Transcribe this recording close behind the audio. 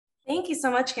Thank you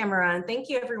so much, Cameron. Thank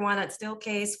you everyone at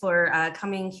Steelcase for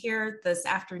coming here this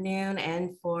afternoon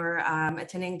and for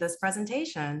attending this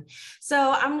presentation.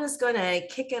 So I'm just going to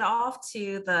kick it off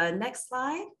to the next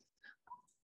slide.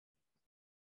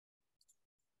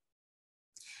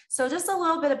 So just a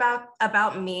little bit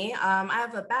about me. I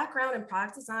have a background in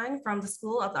product design from the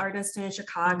School of the Art Institute in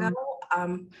Chicago,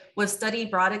 with study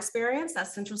broad experience at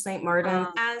Central St. Martin.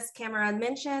 As Cameron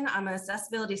mentioned, I'm an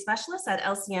accessibility specialist at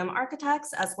LCM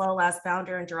Architects, as well as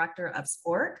founder and director of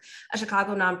SPORK, a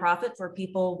Chicago nonprofit for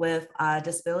people with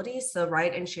disabilities to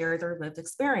write and share their lived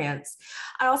experience.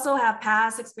 I also have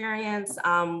past experience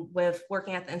with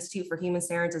working at the Institute for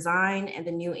Human-Centered Design and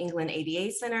the New England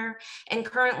ADA Center. And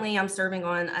currently I'm serving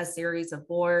on a series of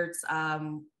boards.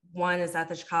 One is at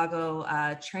the Chicago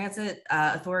Transit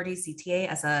Authority, CTA,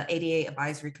 as a ADA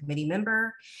Advisory Committee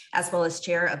member, as well as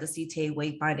chair of the CTA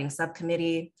Wayfinding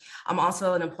Subcommittee. I'm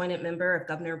also an appointed member of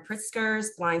Governor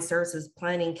Pritzker's Blind Services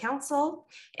Planning Council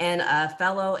and a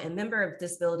fellow and member of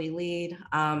Disability Lead,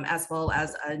 as well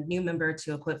as a new member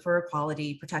to Equip for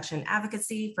Equality Protection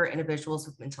Advocacy for individuals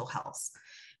with mental health.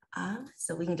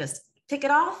 So we can just kick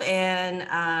it off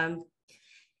and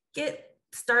get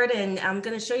started. And I'm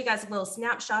going to show you guys a little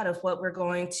snapshot of what we're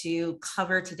going to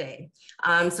cover today.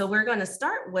 So we're going to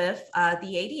start with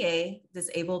the ADA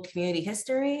disabled community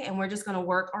history, and we're just going to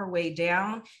work our way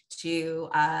down to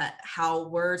how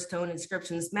words, tone, and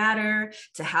descriptions matter,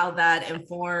 to how that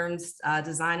informs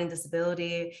design and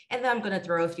disability. And then I'm going to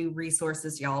throw a few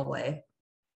resources y'all way.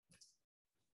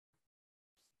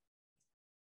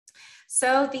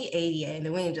 So the ADA, and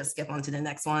then we can just skip on to the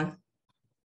next one.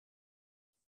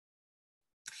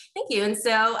 Thank you. And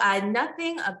so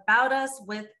nothing about us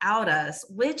without us,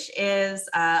 which is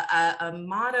a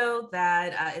motto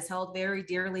that is held very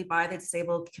dearly by the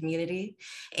disabled community,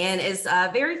 and is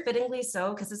very fittingly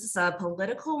so, because this is a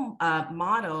political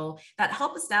motto that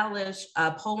helped establish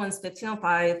Poland's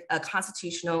 1505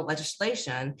 constitutional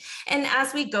legislation. And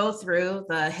as we go through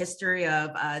the history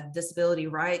of disability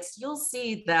rights, you'll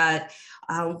see that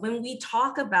when we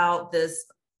talk about this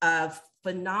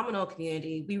phenomenal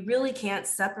community, we really can't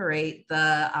separate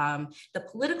the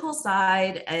political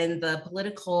side and the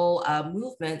political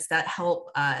movements that help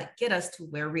get us to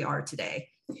where we are today.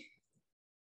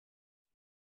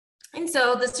 And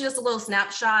so this is just a little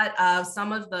snapshot of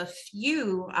some of the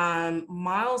few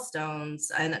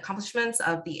milestones and accomplishments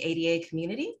of the ADA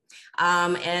community.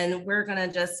 And we're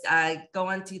gonna just go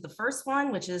on to the first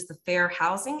one, which is the Fair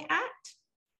Housing Act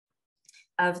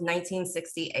of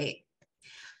 1968.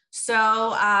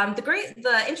 So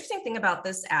the interesting thing about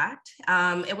this act,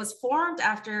 it was formed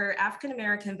after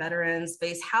African-American veterans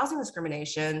faced housing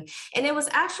discrimination, and it was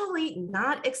actually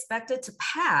not expected to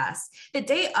pass. The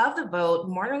day of the vote,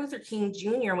 Martin Luther King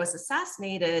Jr. was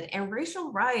assassinated, and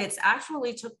racial riots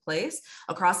actually took place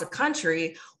across the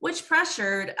country, which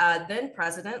pressured then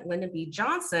President Lyndon B.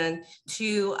 Johnson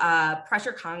to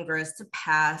pressure Congress to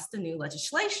pass the new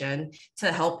legislation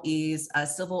to help ease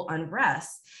civil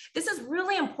unrest. This is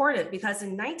really important because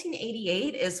in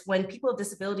 1988 is when people with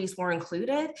disabilities were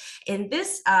included. And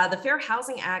this, the Fair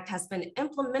Housing Act has been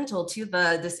implemental to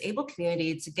the disabled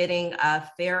community to getting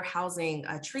fair housing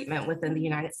treatment within the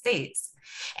United States.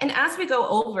 And as we go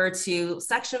over to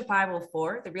Section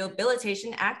 504, the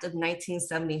Rehabilitation Act of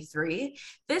 1973,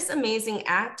 this amazing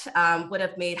act would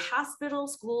have made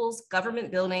hospitals, schools,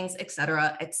 government buildings,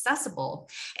 etc., accessible.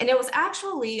 And it was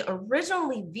actually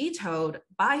originally vetoed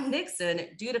by Nixon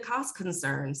due to cost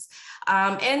concerns.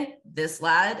 And this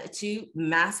led to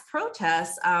mass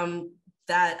protests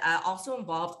that also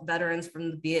involved veterans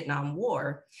from the Vietnam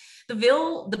War. The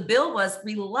bill was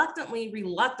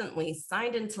reluctantly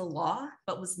signed into law,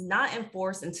 but was not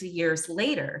enforced until years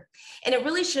later. And it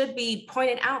really should be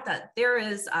pointed out that there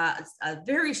is a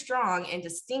very strong and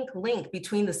distinct link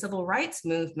between the civil rights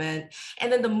movement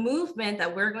and then the movement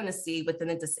that we're going to see within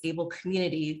the disabled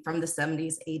community from the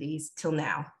 70s, 80s till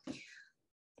now.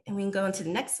 And we can go into the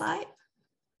next slide.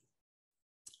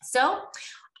 So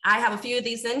I have a few of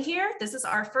these in here. This is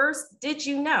our first, did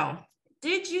you know?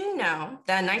 Did you know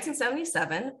that in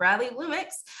 1977, Bradley Lumix,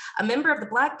 a member of the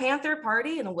Black Panther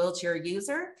Party and a wheelchair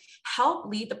user, helped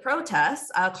lead the protests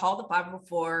called the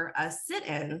 504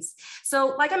 sit-ins?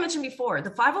 So like I mentioned before, the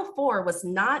 504 was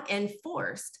not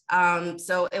enforced.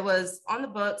 So it was on the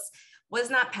books, was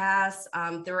not passed.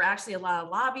 There were actually a lot of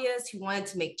lobbyists who wanted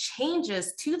to make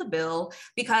changes to the bill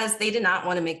because they did not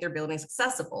want to make their buildings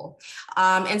accessible.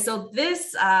 And so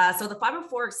the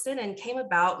 504 sit-in came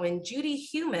about when Judy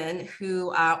Heumann,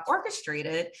 who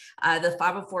orchestrated the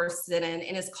 504 sit-in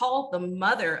and is called the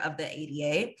mother of the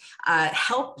ADA,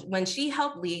 helped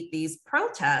lead these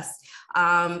protests.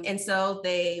 And so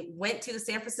they went to the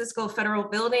San Francisco Federal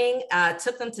Building,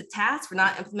 took them to task for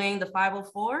not implementing the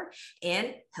 504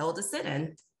 and held a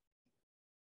sit-in.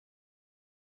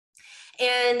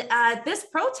 And this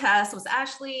protest was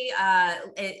actually,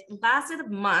 it lasted a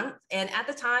month. And at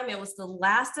the time, it was the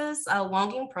longest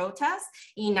longing protest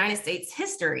in United States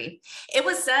history. It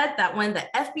was said that when the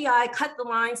FBI cut the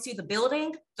lines to the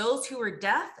building, those who were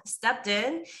deaf stepped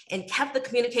in and kept the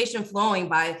communication flowing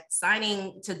by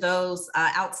signing to those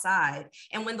outside.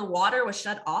 And when the water was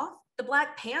shut off, the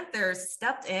Black Panthers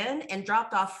stepped in and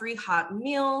dropped off free hot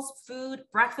meals, food,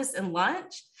 breakfast, and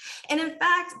lunch. And in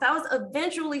fact, that was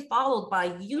eventually followed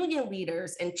by union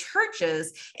leaders and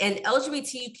churches and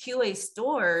LGBTQA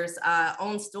stores,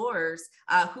 owned stores,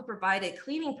 who provided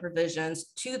cleaning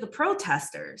provisions to the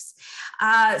protesters.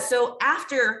 So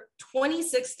after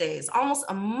 26 days, almost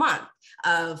a month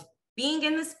of being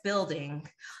in this building,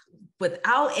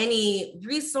 without any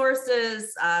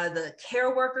resources, the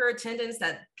care worker attendance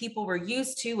that people were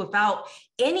used to, without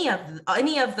any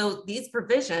of these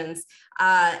provisions,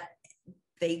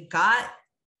 they got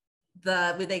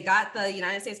the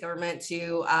United States government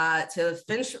to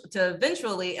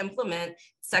eventually implement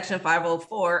Section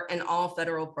 504 in all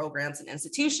federal programs and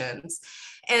institutions.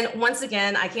 And once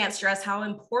again, I can't stress how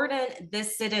important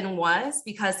this sit-in was,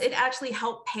 because it actually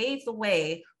helped pave the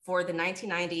way for the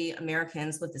 1990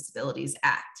 Americans with Disabilities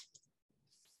Act.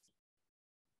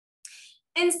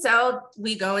 And so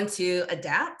we go into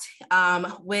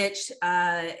ADAPT, which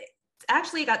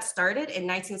actually got started in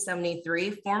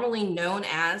 1973, formerly known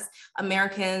as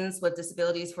Americans with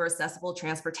Disabilities for Accessible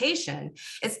Transportation.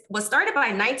 It was started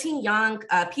by 19 young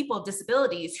people with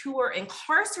disabilities who were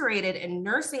incarcerated in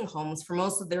nursing homes for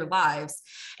most of their lives.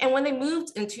 And when they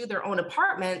moved into their own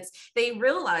apartments, they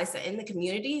realized that in the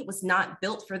community it was not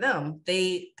built for them.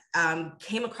 They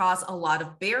came across a lot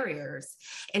of barriers.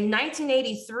 In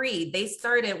 1983, they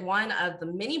started one of the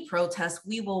many protests,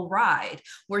 We Will Ride,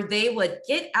 where they would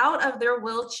get out of their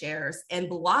wheelchairs and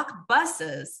block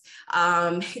buses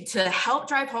to help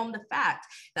drive home the fact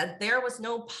that there was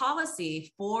no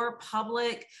policy for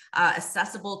public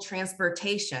accessible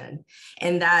transportation,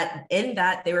 and that in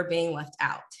that they were being left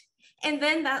out. And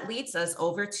then that leads us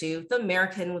over to the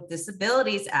American with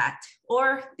Disabilities Act,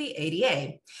 or the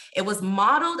ADA. It was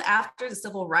modeled after the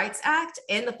Civil Rights Act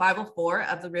and the 504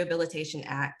 of the Rehabilitation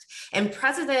Act. And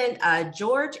President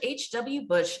George H.W.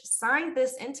 Bush signed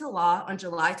this into law on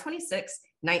July 26,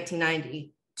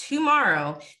 1990.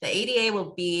 Tomorrow, the ADA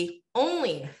will be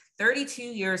only 32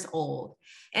 years old.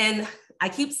 And I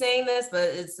keep saying this, but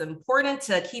it's important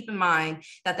to keep in mind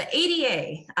that the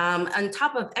ADA, on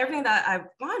top of everything that I've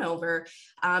gone over,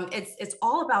 it's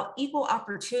all about equal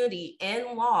opportunity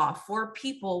in law for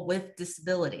people with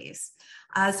disabilities.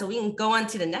 So we can go on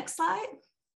to the next slide.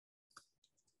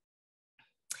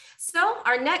 So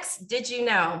our next, did you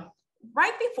know?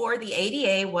 Right before the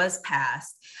ADA was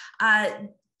passed,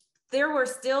 there were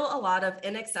still a lot of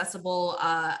inaccessible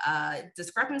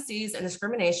discrepancies and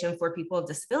discrimination for people with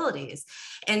disabilities.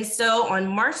 And so on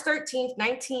March 13th,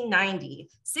 1990,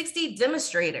 60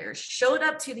 demonstrators showed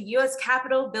up to the US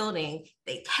Capitol building.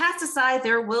 They cast aside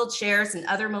their wheelchairs and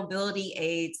other mobility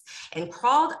aids and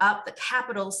crawled up the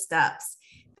Capitol steps.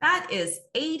 That is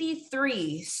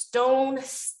 83 stone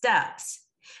steps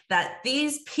that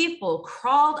these people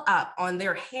crawled up on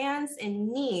their hands and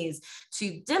knees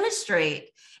to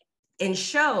demonstrate and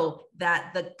show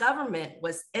that the government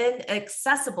was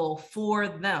inaccessible for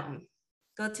them.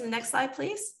 Go to the next slide,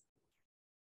 please.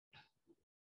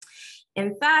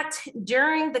 In fact,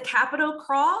 during the Capitol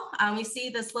crawl, we see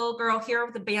this little girl here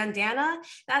with the bandana.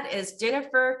 That is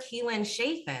Jennifer Keelan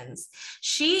Chaffins.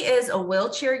 She is a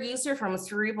wheelchair user from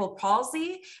cerebral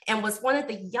palsy and was one of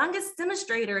the youngest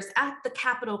demonstrators at the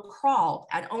Capitol crawl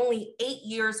at only 8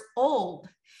 years old.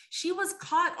 She was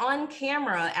caught on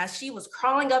camera as she was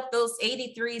crawling up those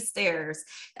 83 stairs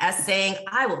as saying,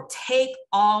 "I will take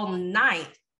all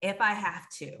night if I have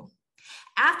to."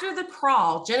 After the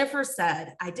crawl, Jennifer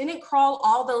said, "I didn't crawl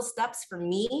all those steps for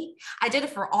me. I did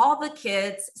it for all the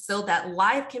kids so that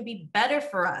life can be better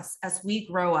for us as we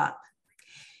grow up."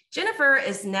 Jennifer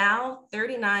is now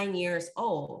 39 years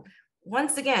old.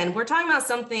 Once again, we're talking about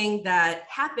something that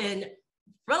happened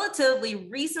relatively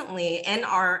recently in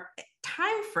our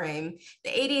time frame, the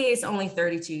ADA is only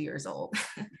 32 years old.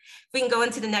 If we can go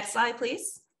into the next slide,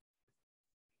 please.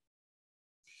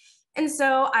 And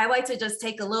so I like to just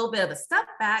take a little bit of a step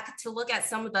back to look at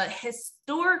some of the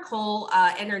historical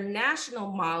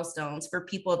international milestones for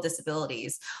people with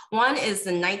disabilities. One is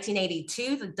in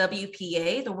 1982, the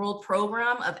WPA, the World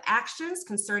Program of Actions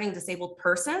Concerning Disabled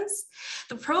Persons.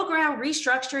 The program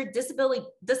restructured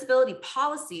disability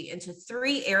policy into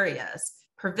 3 areas: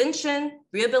 prevention,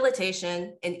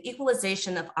 rehabilitation, and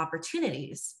equalization of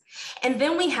opportunities. And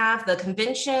then we have the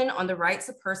Convention on the Rights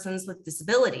of Persons with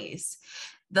Disabilities,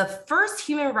 the first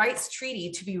human rights treaty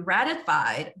to be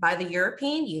ratified by the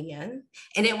European Union,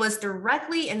 and it was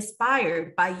directly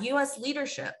inspired by US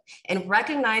leadership in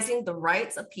recognizing the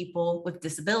rights of people with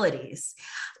disabilities.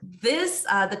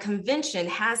 The convention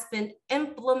has been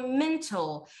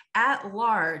implemental at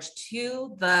large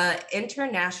to the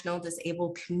international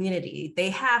disabled community. They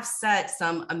have set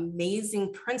some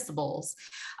amazing principles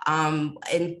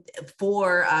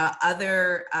for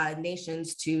other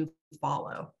nations to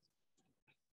follow.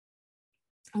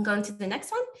 I'm going to the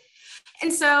next one.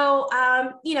 And so,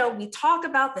 we talk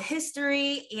about the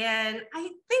history, and I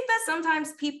think that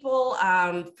sometimes people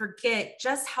forget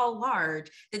just how large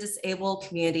the disabled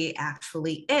community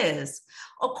actually is.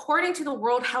 According to the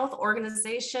World Health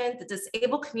Organization, the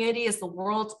disabled community is the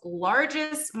world's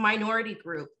largest minority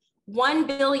group. 1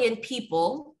 billion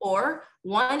people, or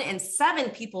 1 in 7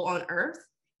 people on Earth,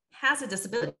 has a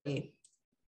disability.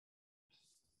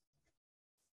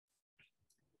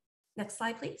 Next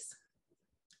slide, please.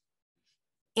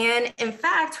 And in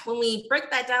fact, when we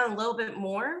break that down a little bit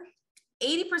more,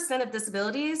 80% of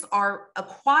disabilities are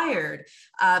acquired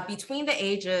between the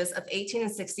ages of 18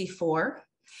 and 64.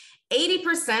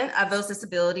 80% of those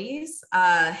disabilities,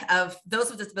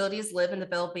 with disabilities live in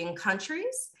developing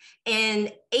countries. In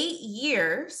 8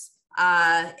 years,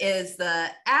 is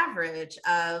the average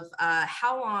of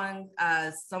how long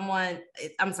 8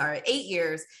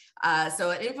 years.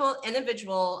 So an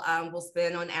individual will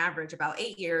spend on average about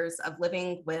 8 years of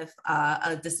living with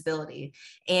a disability.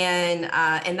 And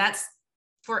that's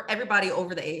for everybody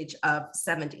over the age of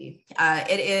 70.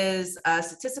 It is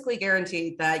statistically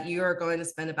guaranteed that you are going to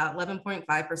spend about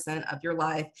 11.5% of your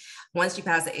life once you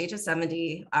pass the age of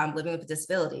 70 living with a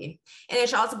disability. And it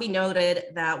should also be noted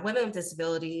that women with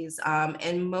disabilities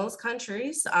in most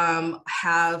countries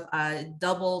have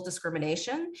double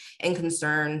discrimination and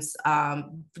concerns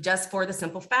just for the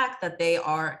simple fact that they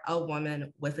are a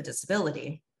woman with a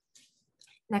disability.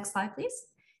 Next slide, please.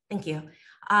 Thank you.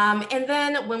 And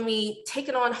then when we take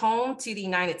it on home to the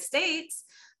United States,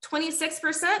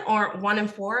 26% or 1 in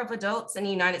 4 of adults in the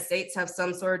United States have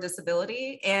some sort of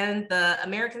disability. And the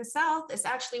American South is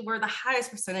actually where the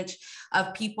highest percentage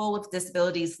of people with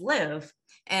disabilities live.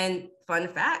 And fun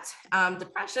fact,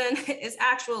 depression is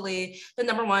actually the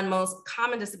 #1 most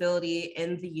common disability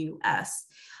in the US.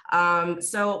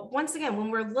 So once again, when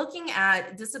we're looking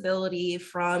at disability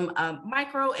from a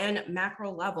micro and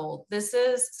macro level, this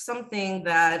is something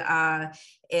that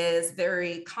is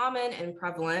very common and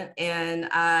prevalent,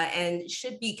 and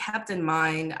should be kept in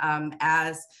mind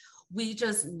as we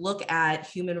just look at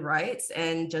human rights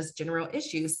and just general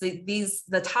issues.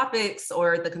 The topics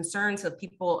or the concerns of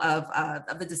people of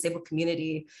the disabled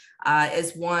community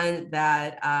is one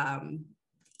that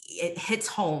it hits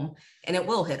home, and it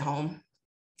will hit home.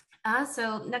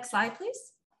 So next slide, please.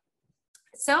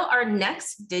 So our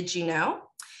next, did you know?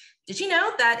 Did you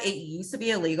know that it used to be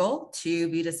illegal to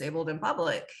be disabled in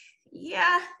public?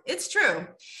 Yeah, it's true.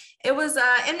 It was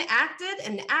enacted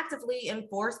and actively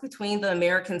enforced between the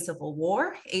American Civil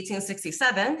War,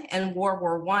 1867, and World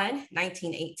War I,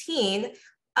 1918.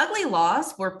 Ugly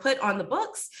laws were put on the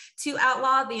books to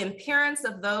outlaw the appearance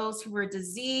of those who were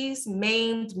diseased,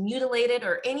 maimed, mutilated,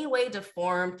 or any way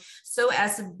deformed so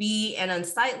as to be an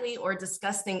unsightly or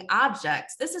disgusting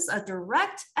object. This is a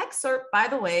direct excerpt, by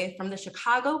the way, from the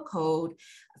Chicago Code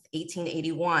of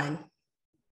 1881.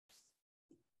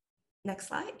 Next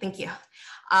slide, thank you.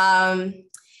 And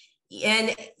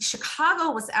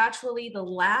Chicago was actually the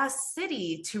last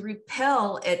city to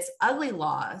repeal its ugly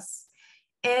laws.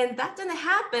 And that didn't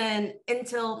happen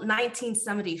until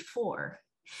 1974.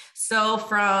 So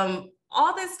from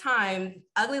all this time,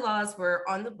 ugly laws were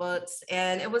on the books,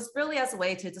 and it was really as a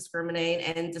way to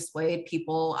discriminate and dissuade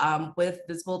people with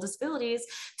visible disabilities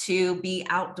to be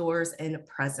outdoors and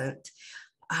present.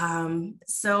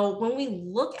 So when we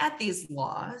look at these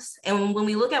laws, and when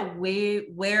we look at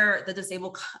where the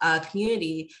disabled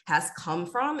community has come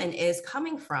from and is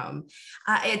coming from,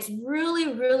 it's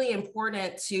really, really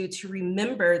important to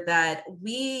remember that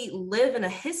we live in a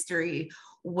history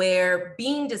where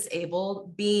being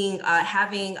disabled,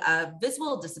 having a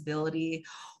visible disability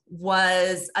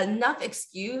was enough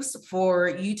excuse for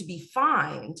you to be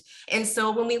fined. And so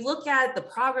when we look at the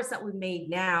progress that we've made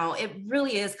now, it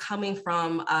really is coming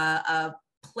from a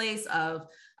place of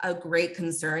a great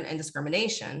concern and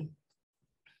discrimination.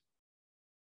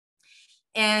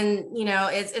 And, you know,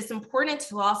 it's important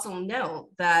to also note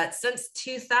that since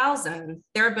 2000,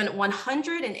 there have been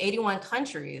 181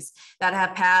 countries that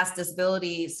have passed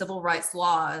disability civil rights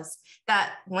laws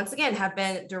that, once again, have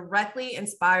been directly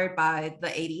inspired by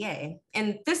the ADA.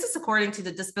 And this is according to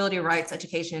the Disability Rights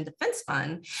Education and Defense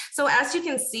Fund. So as you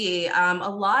can see, a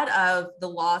lot of the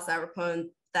laws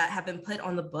that have been put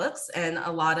on the books and a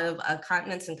lot of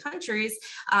continents and countries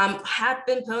have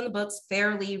been put on the books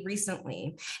fairly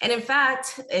recently. And in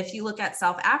fact, if you look at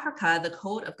South Africa, the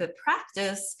Code of Good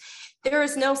Practice, there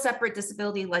is no separate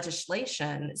disability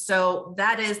legislation. So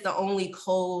that is the only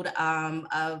code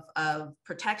of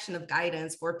protection of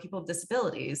guidance for people with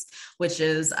disabilities, which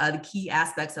is the key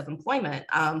aspects of employment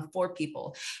for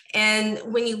people. And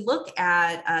when you look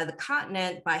at the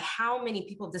continent by how many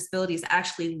people with disabilities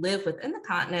actually live within the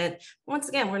continent, once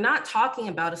again, we're not talking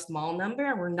about a small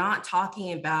number. We're not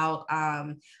talking about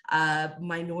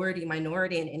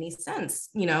minority in any sense.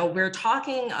 You know, we're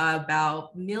talking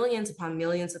about millions upon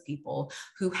millions of people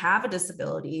who have a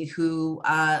disability, who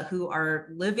are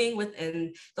living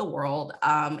within the world,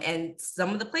 and some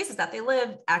of the places that they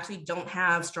live actually don't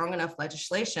have strong enough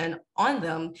legislation on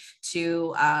them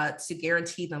to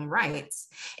guarantee them rights.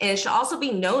 And it should also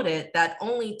be noted that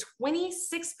only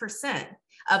 26%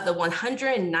 of the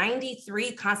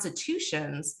 193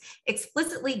 constitutions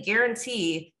explicitly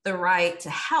guarantee the right to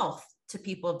health to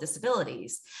people with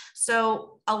disabilities.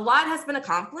 So a lot has been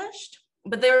accomplished,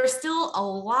 but there is still a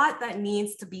lot that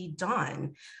needs to be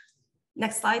done.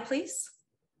 Next slide, please.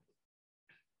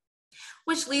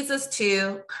 Which leads us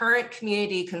to current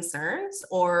community concerns,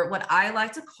 or what I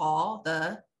like to call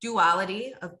the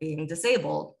duality of being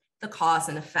disabled, the cause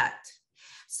and effect.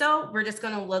 So we're just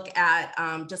going to look at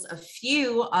just a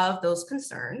few of those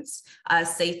concerns: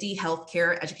 safety,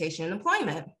 healthcare, education, and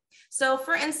employment. So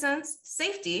for instance,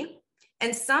 safety.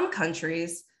 In some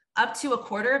countries, up to a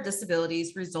quarter of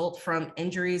disabilities result from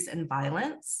injuries and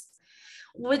violence,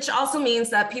 which also means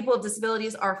that people with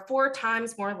disabilities are 4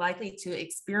 times more likely to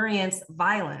experience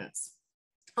violence.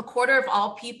 A quarter of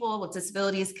all people with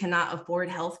disabilities cannot afford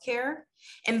healthcare,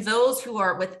 and those who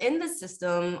are within the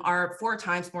system are 4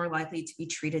 times more likely to be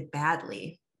treated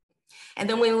badly. And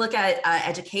then when we look at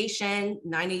education,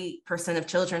 90% of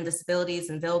children with disabilities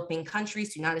in developing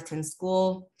countries do not attend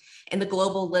school. And the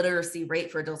global literacy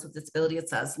rate for adults with disabilities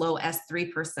is as low as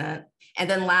 3%. And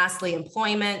then lastly,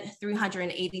 employment,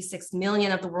 386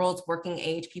 million of the world's working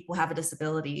age people have a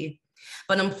disability,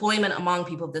 but employment among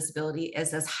people with disability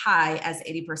is as high as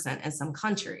 80% in some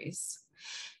countries.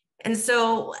 And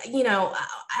so, you know,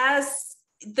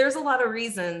 there's a lot of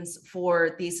reasons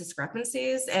for these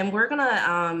discrepancies, and we're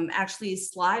gonna actually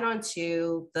slide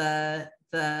onto the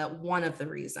one of the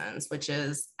reasons, which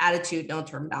is attitude, no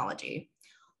terminology.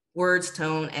 Words,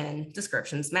 tone, and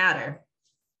descriptions matter.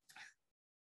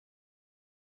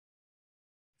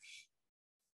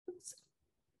 Oops.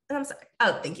 I'm sorry.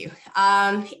 Oh, thank you.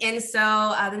 And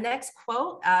so the next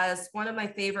quote is one of my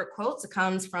favorite quotes. It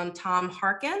comes from Tom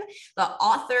Harkin, the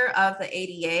author of the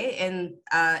ADA and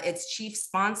its chief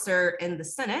sponsor in the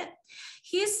Senate.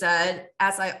 He said,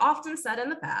 as I often said in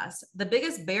the past, the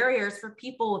biggest barriers for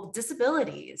people with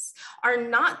disabilities are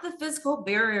not the physical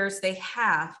barriers they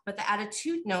have, but the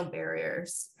attitudinal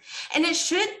barriers. And it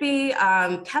should be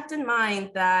kept in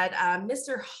mind that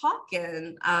Mr.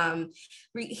 Hawken,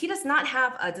 he does not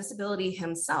have a disability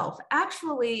himself.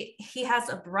 Actually, he has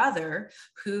a brother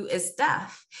who is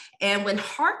deaf. And when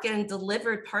Harkin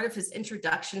delivered part of his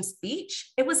introduction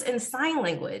speech, it was in sign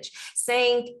language,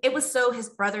 saying it was so his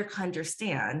brother could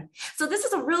understand. So this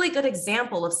is a really good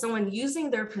example of someone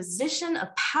using their position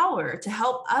of power to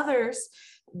help others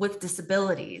with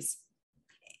disabilities,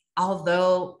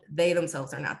 although they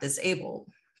themselves are not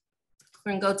disabled.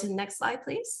 We're gonna go to the next slide,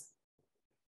 please.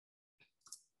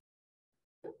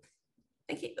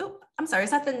 Thank you. Oh, I'm sorry,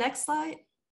 is that the next slide?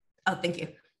 Oh, thank you.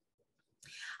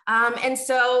 And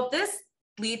so this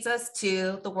leads us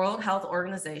to the World Health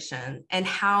Organization and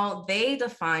how they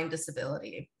define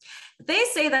disability. They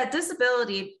say that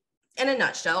disability, in a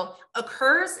nutshell,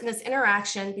 occurs in this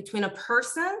interaction between a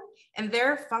person and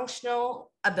their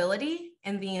functional ability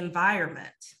and the environment.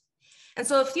 And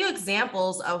so a few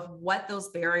examples of what those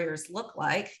barriers look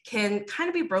like can kind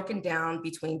of be broken down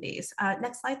between these.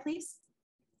 Next slide, please.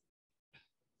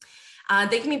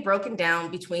 They can be broken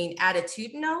down between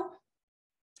attitudinal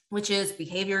which is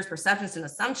behaviors, perceptions, and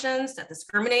assumptions that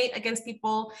discriminate against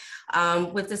people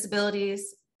with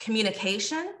disabilities.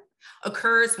 Communication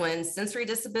occurs when sensory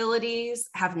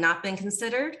disabilities have not been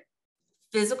considered.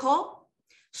 Physical,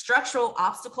 structural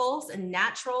obstacles in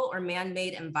natural or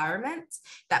man-made environments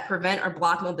that prevent or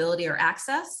block mobility or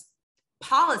access.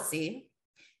 Policy,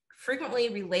 frequently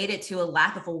related to a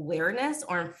lack of awareness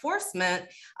or enforcement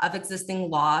of existing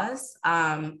laws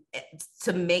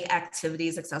to make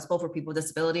activities accessible for people with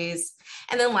disabilities.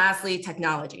 And then lastly,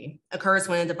 technology occurs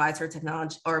when a device or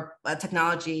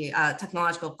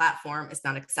technological platform is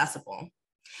not accessible.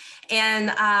 And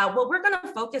what we're going to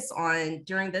focus on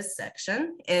during this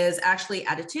section is actually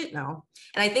attitudinal.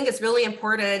 And I think it's really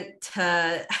important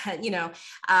to,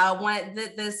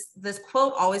 this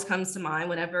quote always comes to mind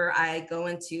whenever I go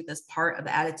into this part of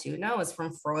the attitudinal. It's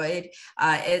from Freud.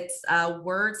 It's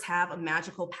words have a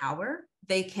magical power.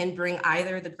 They can bring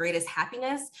either the greatest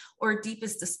happiness or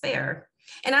deepest despair.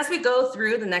 And as we go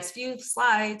through the next few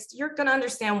slides, you're going to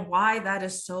understand why that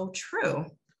is so true.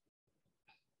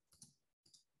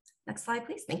 Next slide,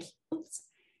 please. Thank you. Oops.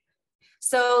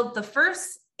 So the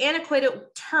first antiquated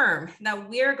term that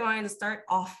we're going to start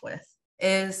off with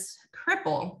is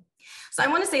cripple. So I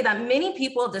want to say that many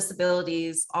people with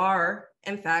disabilities are,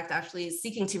 in fact, actually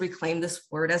seeking to reclaim this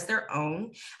word as their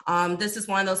own. This is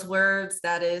one of those words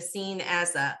that is seen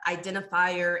as an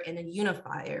identifier and a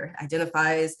unifier,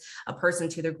 identifies a person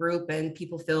to the group, and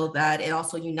people feel that it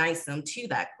also unites them to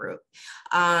that group.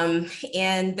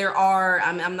 And there are,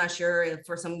 I'm not sure if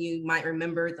for some of you might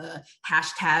remember the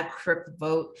hashtag Crip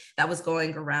vote that was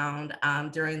going around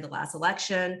during the last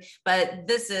election, but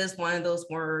this is one of those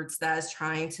words that is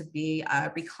trying to be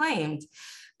reclaimed.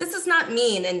 This does not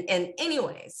mean in any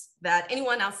ways that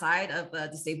anyone outside of the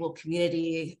disabled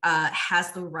community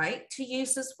has the right to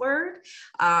use this word,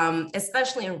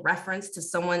 especially in reference to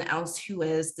someone else who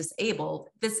is disabled.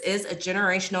 This is a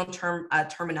generational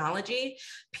terminology.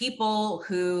 People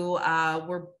who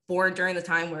were born during the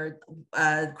time where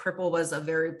cripple was a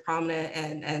very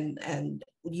prominent and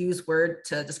used word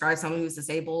to describe someone who's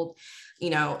disabled,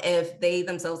 if they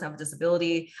themselves have a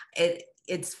disability,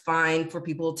 it's fine for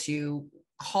people to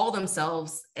call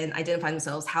themselves and identify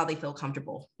themselves how they feel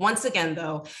comfortable. Once again,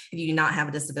 though, if you do not have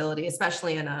a disability,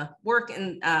 especially in a work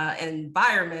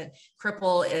environment,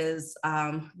 cripple is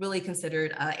really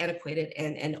considered antiquated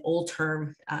and old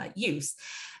term use.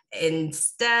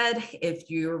 Instead,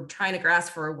 if you're trying to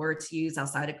grasp for a word to use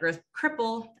outside of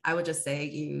cripple, I would just say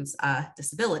use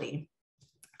disability.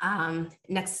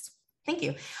 Next, thank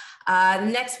you. The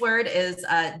next word is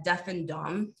deaf and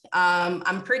dumb.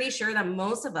 I'm pretty sure that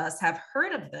most of us have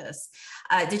heard of this.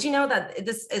 Did you know that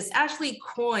this is actually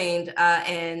coined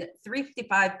in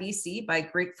 355 BC by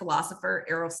Greek philosopher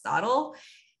Aristotle?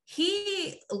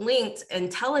 He linked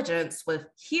intelligence with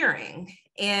hearing.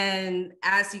 And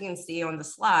as you can see on the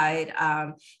slide,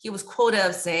 he was quoted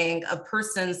as saying, "A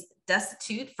person's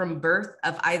destitute from birth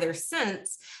of either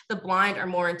sense, the blind are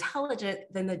more intelligent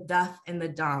than the deaf and the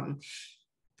dumb."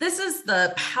 This is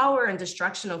the power and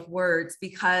destruction of words,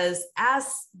 because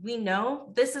as we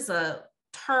know, this is a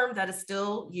term that is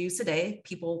still used today.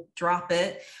 People drop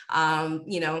it,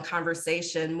 in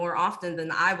conversation more often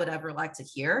than I would ever like to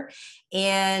hear.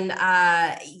 And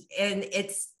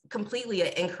it's completely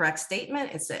an incorrect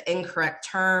statement. It's an incorrect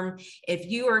term. If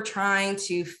you are trying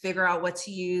to figure out what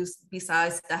to use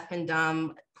besides deaf and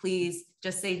dumb, please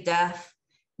just say deaf,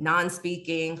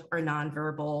 non-speaking, or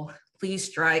non-verbal. Please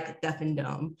strike deaf and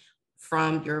dumb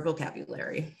from your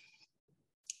vocabulary.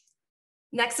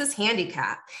 Next is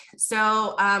handicap.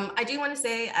 So I do want to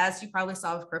say, as you probably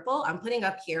saw with cripple, I'm putting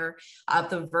up here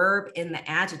the verb and the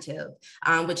adjective,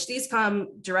 which these come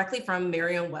directly from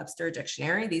Merriam-Webster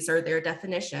dictionary. These are their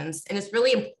definitions. And it's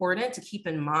really important to keep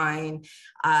in mind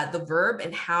the verb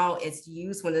and how it's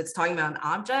used when it's talking about an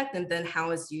object, and then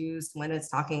how it's used when it's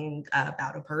talking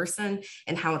about a person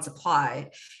and how it's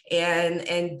applied.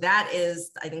 And that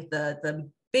is, I think,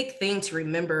 the big thing to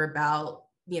remember about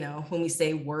when we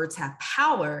say words have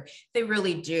power, they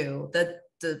really do. The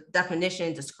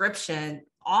definition, description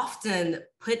often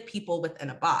put people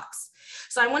within a box.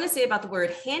 So I want to say about the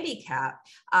word handicap,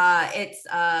 it's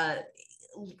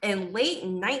in late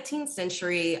 19th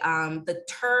century, the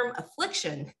term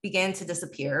affliction began to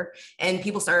disappear and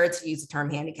people started to use the term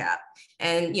handicap.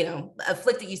 And,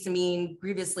 afflicted used to mean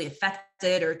grievously affected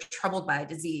affected or troubled by a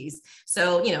disease.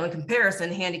 So, you know, in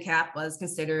comparison, handicap was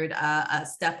considered a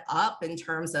step up in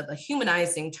terms of a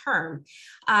humanizing term.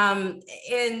 And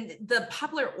the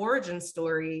popular origin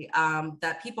story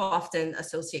that people often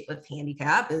associate with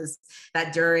handicap is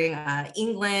that during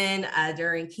England,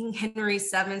 during King Henry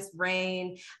VII's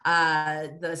reign,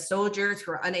 the soldiers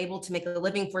who were unable to make a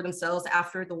living for themselves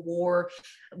after the war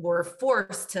were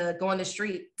forced to go on the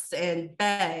streets and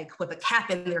beg with a cap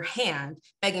in their hand,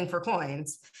 begging for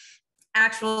coins.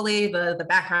 Actually, the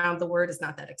background of the word is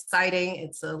not that exciting.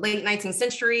 It's a late 19th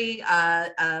century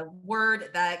word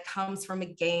that comes from a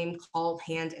game called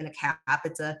Hand in a Cap.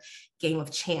 It's a game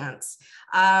of chance.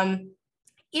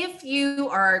 If you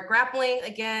are grappling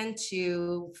again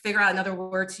to figure out another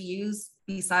word to use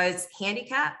besides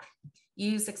handicap,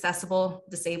 use accessible,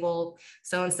 disabled.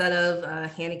 So instead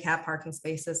of handicap parking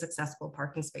spaces, accessible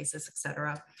parking spaces,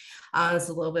 etc. It's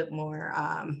a little bit more,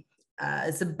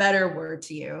 it's a better word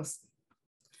to use.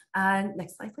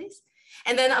 Next slide, please.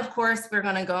 And then, of course, we're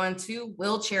going to go into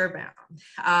wheelchair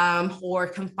bound or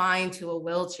confined to a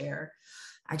wheelchair.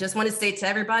 I just want to say to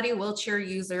everybody, wheelchair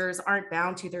users aren't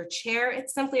bound to their chair.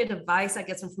 It's simply a device that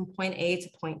gets them from point A to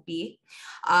point B.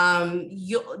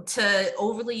 To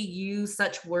overly use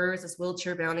such words as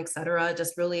wheelchair bound, et cetera,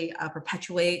 just really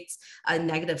perpetuates a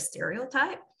negative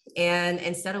stereotype. And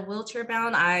instead of wheelchair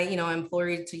bound, I implore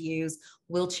you to use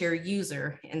wheelchair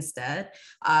user instead.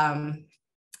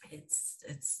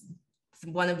 It's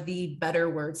one of the better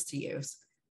words to use.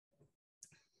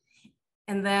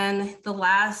 And then the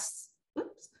last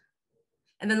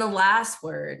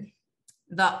word,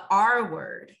 the R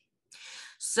word.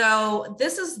 So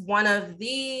this is one of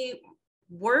the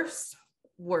worst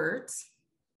words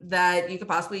that you could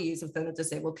possibly use within the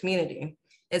disabled community.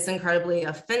 It's incredibly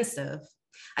offensive.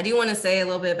 I do want to say a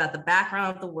little bit about the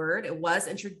background of the word. It was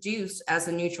introduced as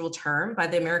a neutral term by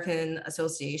the American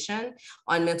Association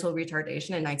on Mental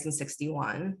Retardation in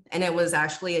 1961. And it was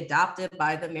actually adopted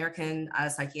by the American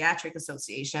Psychiatric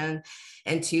Association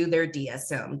into their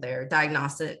DSM, their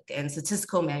Diagnostic and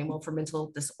Statistical Manual for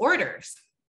Mental Disorders.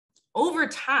 Over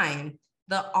time,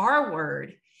 the R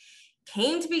word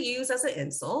came to be used as an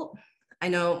insult. I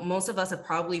know most of us have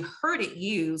probably heard it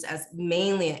used as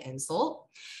mainly an insult,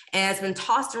 and it's been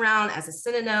tossed around as a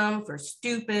synonym for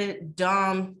stupid,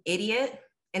 dumb, idiot,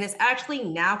 and it's actually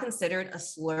now considered a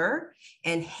slur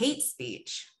and hate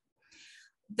speech.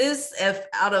 This, if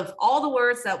out of all the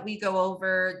words that we go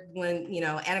over,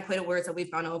 antiquated words that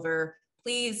we've gone over,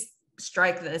 please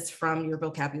strike this from your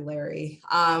vocabulary.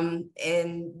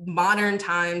 In modern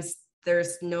times,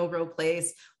 there's no real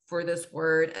place for this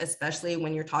word, especially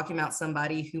when you're talking about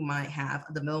somebody who might have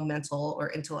a developmental or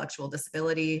intellectual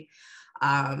disability.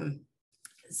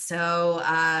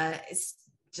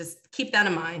 Just keep that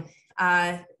in mind.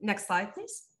 Next slide,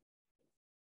 please.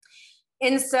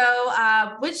 And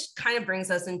so, which kind of brings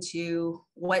us into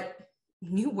what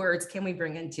new words can we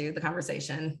bring into the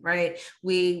conversation, right?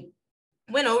 We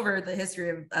went over the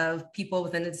history of people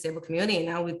within the disabled community, and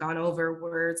now we've gone over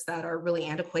words that are really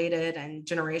antiquated and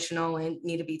generational and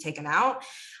need to be taken out.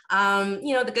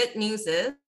 The good news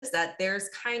is that there's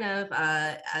kind of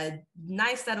a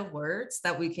nice set of words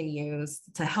that we can use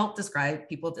to help describe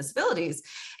people with disabilities.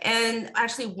 And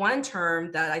actually one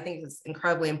term that I think is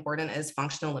incredibly important is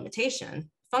functional limitation.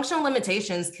 Functional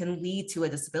limitations can lead to a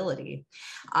disability.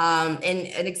 And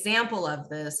an example of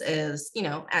this is,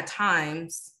 at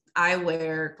times, I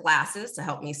wear glasses to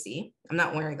help me see. I'm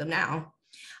not wearing them now.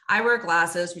 I wear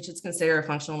glasses, which is considered a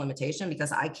functional limitation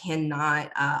because I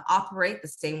cannot operate the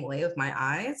same way with my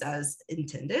eyes as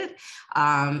intended.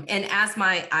 And as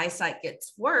my eyesight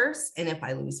gets worse, and if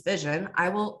I lose vision, I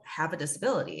will have a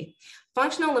disability.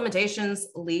 Functional limitations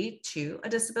lead to a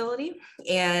disability,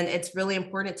 and it's really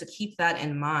important to keep that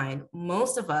in mind.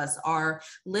 Most of us are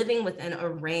living within a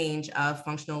range of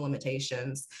functional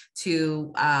limitations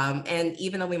and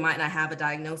even though we might not have a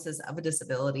diagnosis of a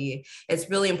disability, it's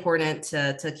really important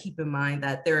to keep in mind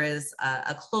that there is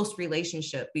a close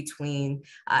relationship between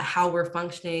how we're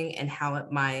functioning and how it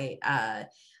might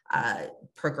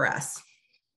progress.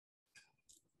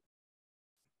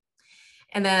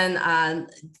 And then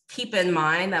keep in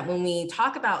mind that when we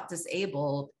talk about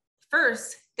disabled,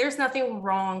 first, there's nothing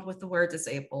wrong with the word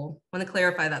disabled. I want to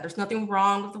clarify that. There's nothing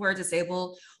wrong with the word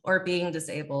disabled or being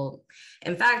disabled.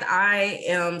 In fact, I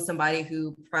am somebody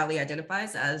who proudly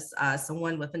identifies as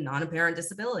someone with a non-apparent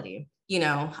disability.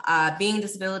 Having a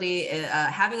disability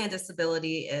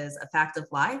is a fact of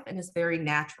life and is very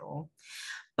natural.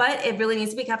 But it really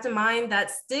needs to be kept in mind that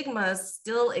stigmas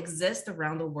still exist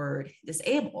around the word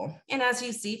disable. And as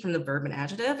you see from the verb and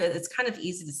adjective, it's kind of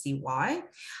easy to see why.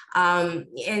 And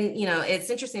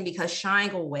it's interesting because shying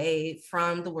away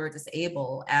from the word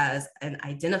disable as an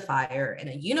identifier and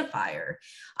a unifier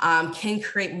can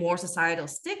create more societal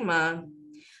stigma,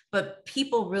 but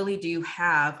people really do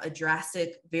have a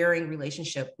drastic varying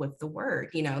relationship with the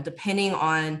word, depending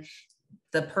on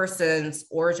the person's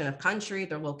origin of country,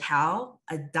 their locale.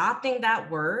 Adopting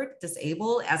that word,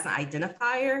 disabled, as an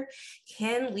identifier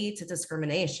can lead to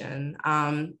discrimination.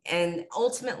 And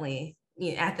ultimately,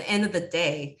 at the end of the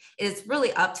day, it's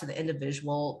really up to the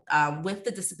individual with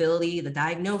the disability, the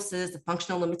diagnosis, the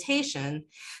functional limitation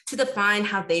to define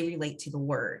how they relate to the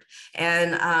word.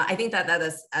 And I think that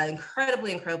is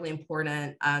incredibly, incredibly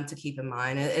important to keep in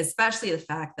mind, especially the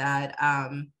fact that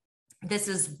this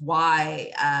is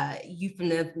why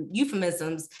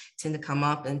euphemisms tend to come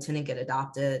up and tend to get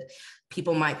adopted.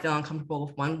 People might feel uncomfortable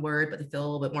with one word, but they feel a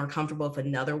little bit more comfortable with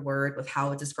another word with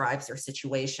how it describes their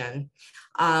situation.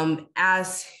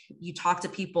 As you talk to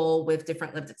people with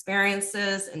different lived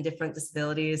experiences and different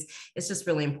disabilities, it's just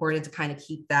really important to kind of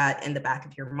keep that in the back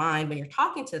of your mind when you're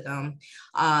talking to them,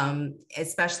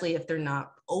 especially if they're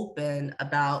not open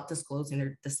about disclosing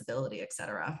their disability, et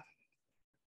cetera.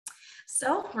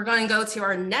 So we're going to go to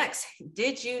our next,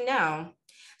 did you know?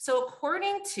 So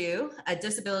according to A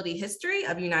Disability History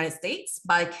of the United States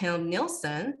by Kim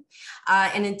Nielsen,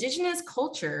 in indigenous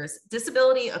cultures,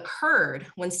 disability occurred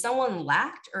when someone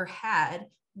lacked or had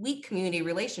weak community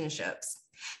relationships.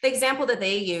 The example that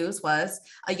they used was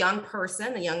a young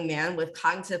person, a young man with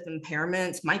cognitive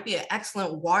impairments might be an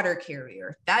excellent water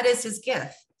carrier. That is his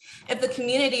gift. If the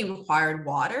community required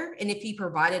water and if he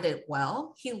provided it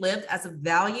well, he lived as a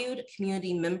valued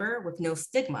community member with no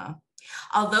stigma.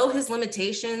 Although his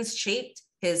limitations shaped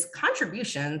his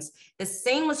contributions, the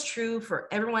same was true for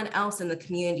everyone else in the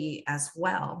community as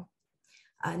well.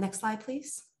 Next slide,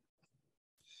 please.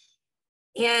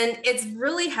 And it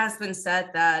really has been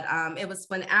said that it was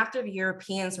when after the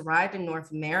Europeans arrived in North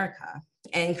America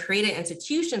and created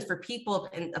institutions for people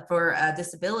for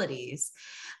disabilities,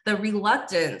 the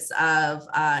reluctance of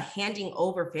handing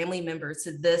over family members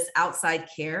to this outside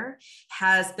care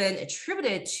has been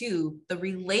attributed to the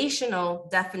relational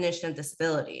definition of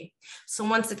disability. So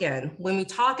once again, when we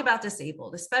talk about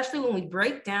disabled, especially when we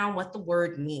break down what the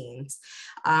word means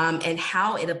and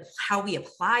how we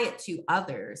apply it to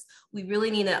others, we really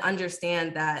need to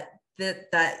understand that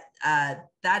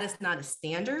is not a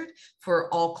standard for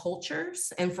all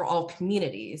cultures and for all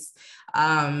communities.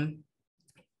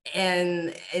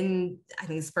 And I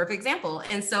think it's a perfect example.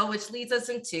 And so, which leads us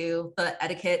into the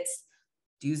etiquette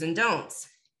do's and don'ts.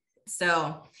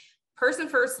 So person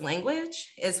first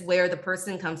language is where the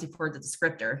person comes before the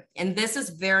descriptor. And this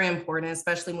is very important,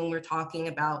 especially when we're talking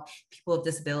about people with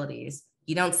disabilities.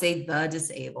 You don't say the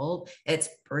disabled, it's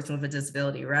person with a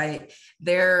disability, right?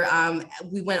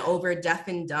 We went over deaf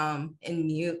and dumb and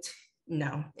mute.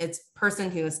 No, it's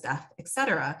person who is deaf,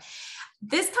 etc.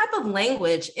 This type of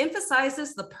language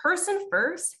emphasizes the person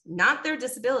first, not their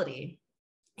disability.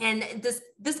 And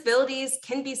disabilities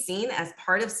can be seen as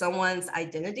part of someone's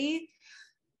identity,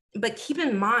 but keep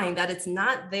in mind that it's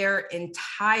not their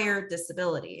entire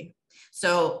disability.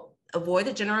 So avoid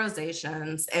the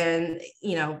generalizations and,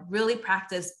 really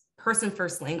practice person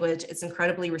first language. It's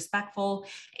incredibly respectful.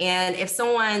 And if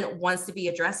someone wants to be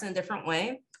addressed in a different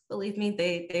way, believe me,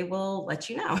 they will let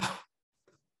you know.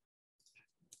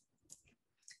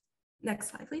 Next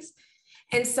slide, please.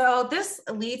 And so this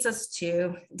leads us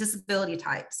to disability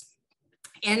types.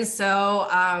 And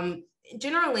so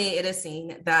generally it is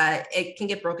seen that it can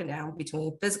get broken down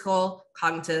between physical,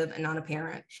 cognitive, and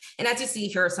non-apparent. And as you see,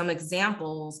 here are some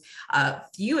examples,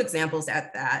 few examples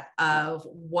at that, of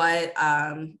what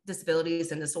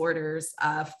disabilities and disorders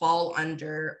fall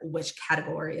under which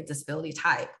category of disability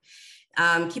type.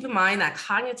 Keep in mind that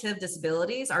cognitive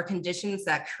disabilities are conditions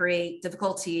that create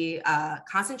difficulty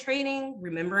concentrating,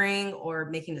 remembering, or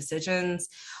making decisions,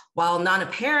 while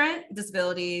non-apparent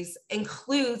disabilities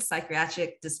include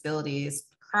psychiatric disabilities,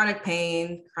 chronic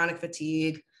pain, chronic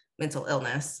fatigue, mental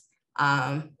illness.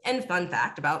 And fun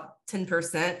fact, about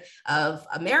 10% of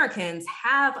Americans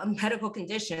have a medical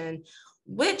condition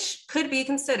which could be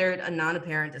considered a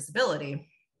non-apparent disability.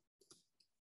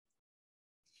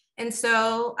 And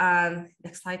so,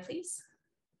 next slide, please.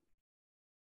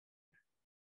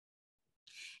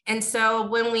 And so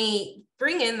when we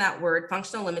bring in that word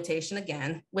functional limitation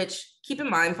again, which keep in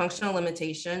mind, functional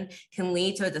limitation can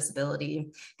lead to a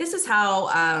disability. This is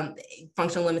how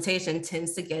functional limitation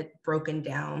tends to get broken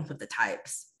down with the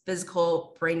types: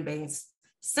 physical, brain-based,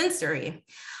 sensory.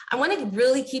 I want to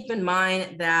really keep in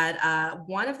mind that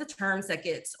one of the terms that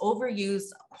gets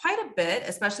overused quite a bit,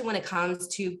 especially when it comes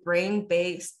to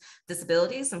brain-based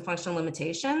disabilities and functional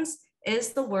limitations,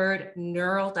 is the word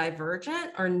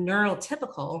neurodivergent or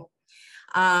neurotypical.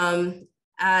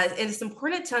 It is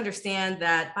important to understand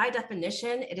that by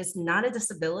definition, it is not a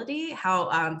disability,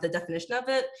 how the definition of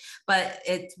it, but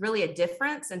it's really a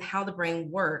difference in how the brain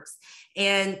works.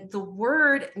 And the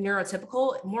word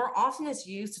neurotypical more often is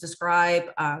used to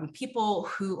describe people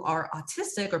who are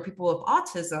autistic or people with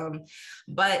autism,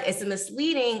 but it's a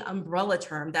misleading umbrella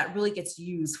term that really gets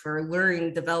used for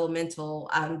learning developmental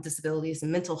disabilities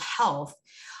and mental health.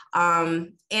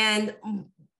 And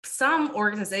some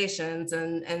organizations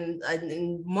and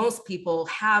most people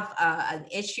have an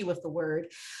issue with the word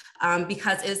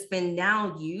because it's been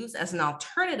now used as an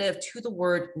alternative to the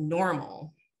word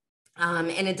normal.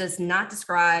 And it does not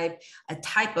describe a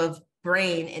type of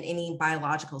brain in any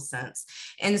biological sense.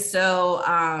 And so,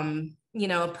 you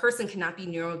know, a person cannot be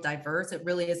neurodiverse. It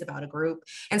really is about a group.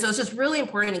 And so it's just really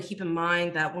important to keep in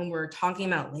mind that when we're talking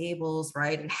about labels,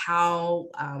 right, and how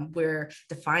we're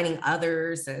defining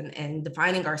others and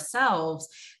defining ourselves,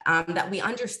 that we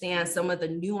understand some of the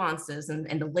nuances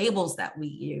and the labels that we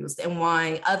use and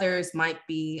why others might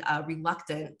be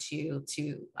reluctant to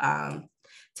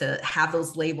have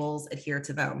those labels adhere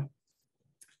to them.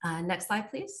 Next slide,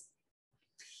 please.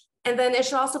 And then it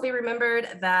should also be remembered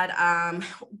that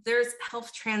there's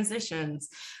health transitions,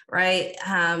 right?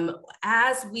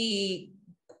 As we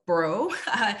grow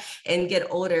and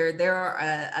get older, there are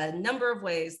a number of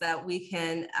ways that we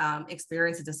can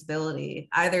experience a disability,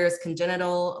 either as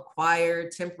congenital,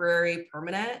 acquired, temporary,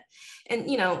 permanent. And,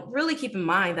 you know, really keep in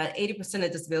mind that 80%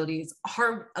 of disabilities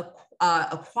are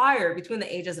acquired between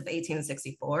the ages of 18 and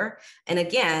 64. And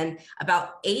again,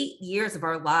 about 8 years of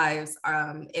our lives,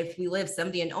 if we live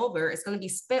 70 and over, it's going to be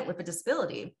spent with a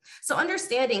disability. So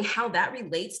understanding how that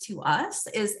relates to us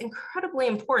is incredibly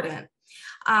important.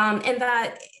 And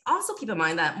that also keep in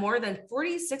mind that more than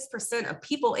 46% of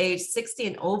people aged 60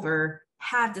 and over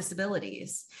have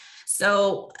disabilities.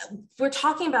 So we're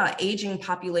talking about aging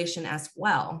population as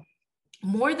well.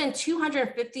 More than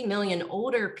 250 million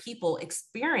older people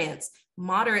experience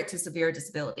moderate to severe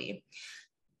disability.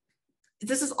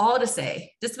 This is all to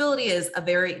say, disability is a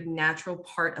very natural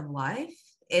part of life.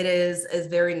 It is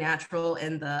very natural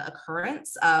in the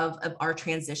occurrence of our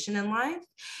transition in life.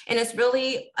 And it's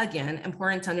really, again,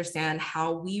 important to understand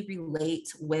how we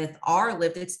relate with our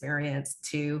lived experience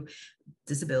to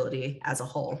disability as a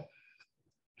whole.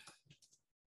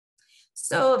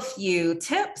 So a few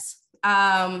tips.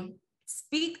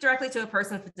 Speak directly to a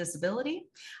person with disability,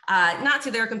 not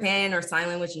to their companion or sign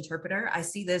language interpreter. I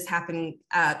see this happen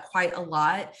quite a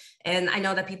lot. And I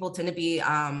know that people tend to be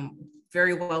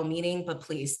very well-meaning, but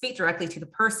please speak directly to the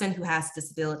person who has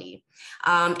disability.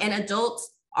 And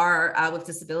adults with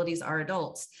disabilities are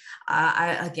adults.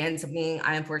 Again, something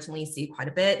I unfortunately see quite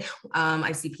a bit.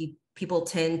 I see people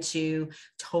tend to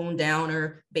tone down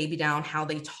or baby down how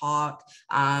they talk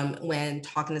when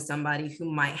talking to somebody who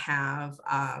might have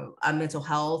a mental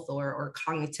health or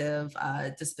cognitive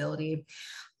disability.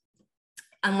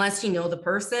 Unless you know the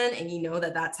person and you know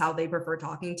that that's how they prefer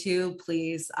talking to,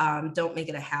 please don't make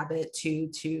it a habit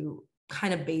to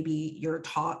kind of baby your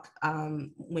talk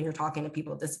when you're talking to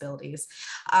people with disabilities.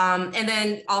 And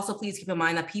then also please keep in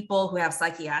mind that people who have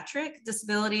psychiatric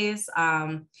disabilities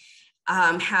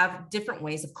have different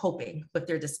ways of coping with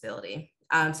their disability.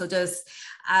 So just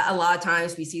a lot of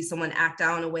times we see someone act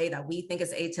out in a way that we think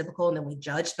is atypical and then we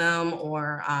judge them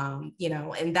or, you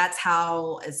know, and that's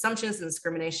how assumptions and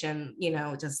discrimination, you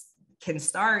know, just can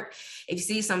start. If you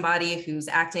see somebody who's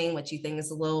acting what you think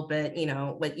is a little bit, you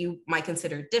know, what you might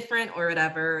consider different or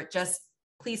whatever, just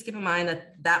please keep in mind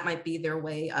that that might be their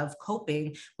way of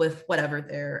coping with whatever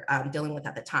they're dealing with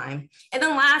at the time. And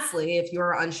then lastly, if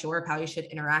you're unsure of how you should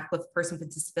interact with a person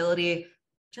with disability,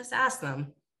 just ask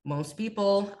them. Most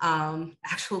people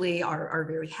actually are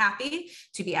very happy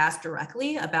to be asked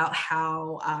directly about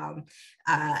how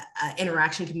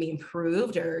interaction can be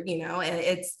improved, or, you know,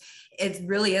 it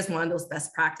really is one of those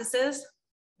best practices.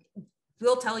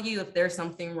 We'll tell you if there's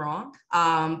something wrong,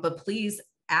 but please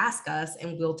ask us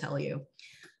and we'll tell you.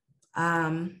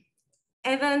 And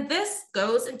then this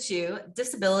goes into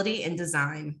disability and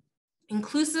design.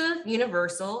 Inclusive,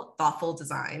 universal, thoughtful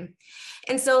design.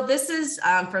 And so this is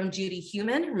from Judy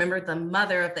Heumann, remember the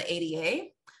mother of the ADA.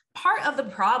 Part of the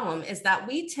problem is that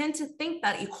we tend to think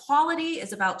that equality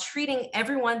is about treating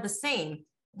everyone the same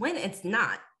when it's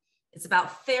not. It's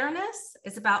about fairness,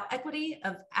 it's about equity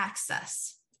of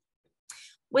access.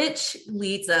 which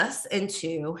leads us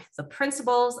into the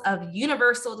principles of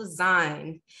universal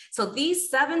design. So these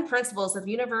 7 principles of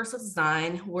universal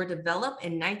design were developed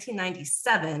in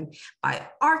 1997 by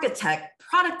architects,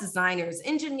 product designers,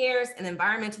 engineers, and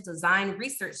environmental design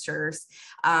researchers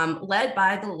led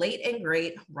by the late and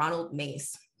great Ronald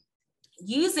Mace.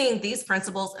 Using these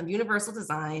principles of universal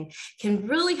design can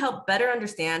really help better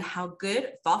understand how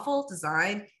good, thoughtful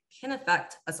design can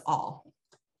affect us all.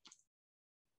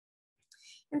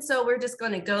 And so we're just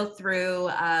going to go through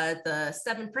the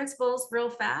 7 principles real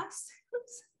fast.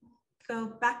 Oops,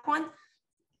 go back one.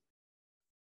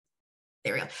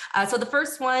 There we go. So the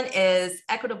first one is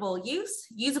equitable use,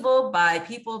 usable by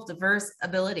people of diverse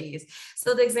abilities.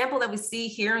 So the example that we see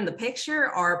here in the picture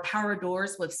are power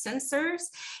doors with sensors.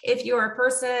 If you're a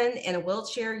person in a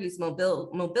wheelchair, use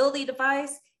mobility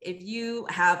device. If you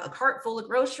have a cart full of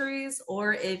groceries,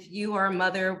 or if you are a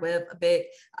mother with a big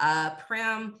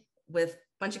pram with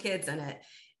bunch of kids in it.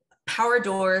 Power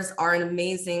doors are an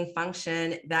amazing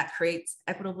function that creates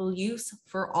equitable use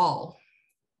for all.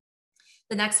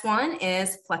 The next one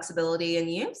is flexibility in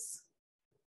use.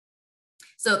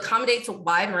 So it accommodates a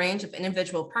wide range of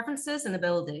individual preferences and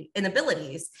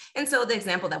abilities. And so the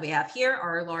example that we have here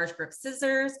are large grip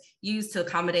scissors used to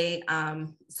accommodate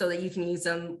so that you can use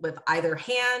them with either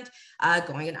hand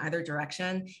going in either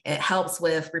direction. It helps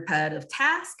with repetitive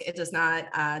tasks. It does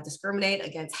not discriminate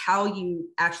against how you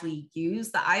actually use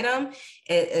the item.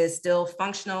 It is still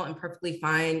functional and perfectly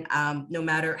fine no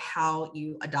matter how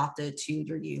you adopt it to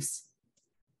your use.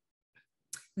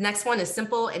 The next one is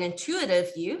simple and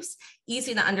intuitive use,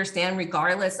 easy to understand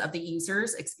regardless of the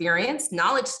user's experience,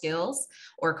 knowledge, skills,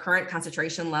 or current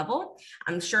concentration level.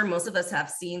 I'm sure most of us have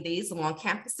seen these along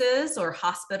campuses or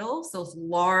hospitals, those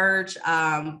large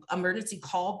emergency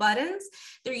call buttons.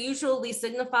 They're usually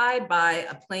signified by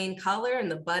a plain color,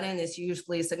 and the button is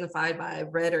usually signified by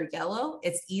red or yellow.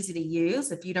 It's easy to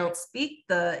use. If you don't speak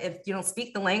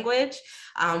the language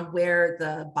where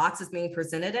the box is being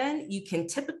presented in, you can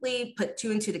typically put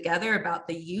 2 and 2 together about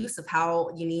the use of how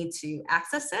you need to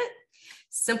access it.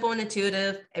 Simple and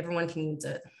intuitive, everyone can use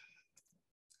it.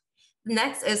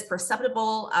 Next is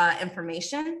perceptible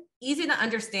information, easy to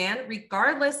understand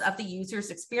regardless of the user's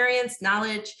experience,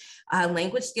 knowledge,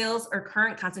 language skills, or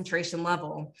current concentration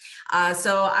level.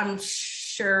 So I'm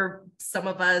sure some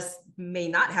of us may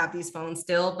not have these phones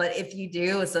still, but if you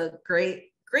do, it's a great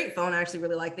phone. I actually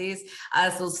really like these.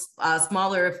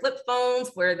 Smaller flip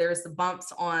phones where there's the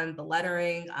bumps on the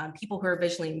lettering. People who are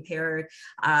visually impaired,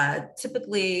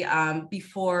 typically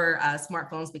before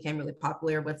smartphones became really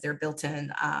popular with their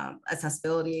built-in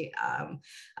accessibility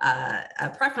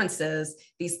preferences,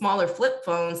 these smaller flip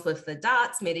phones with the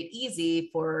dots made it easy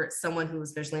for someone who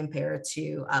was visually impaired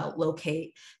to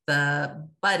locate the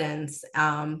buttons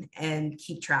and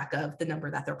keep track of the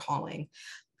number that they're calling.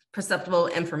 Perceptible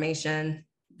information,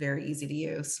 very easy to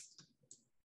use.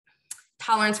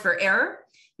 Tolerance for error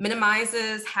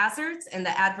minimizes hazards and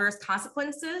the adverse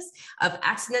consequences of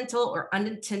accidental or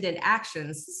unintended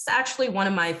actions. This is actually one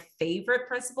of my favorite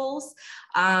principles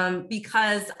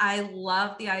because I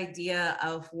love the idea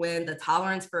of when the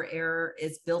tolerance for error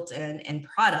is built in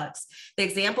products. The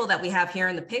example that we have here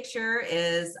in the picture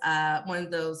is one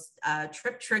of those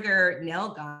trip trigger nail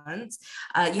guns.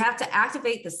 You have to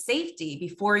activate the safety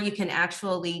before you can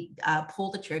actually pull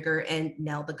the trigger and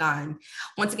nail the gun.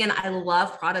 Once again, I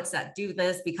love products that do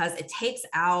this because it takes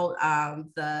out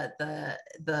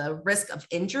the risk of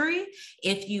injury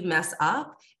if you mess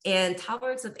up. And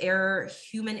tolerance of error,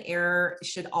 human error,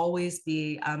 should always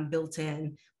be built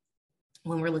in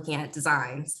when we're looking at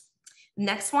designs.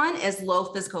 Next one is low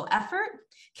physical effort,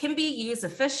 can be used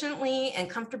efficiently and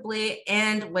comfortably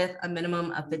and with a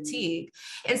minimum of fatigue.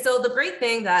 And so the great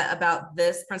thing about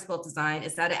this principle of design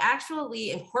is that it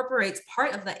actually incorporates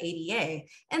part of the ADA.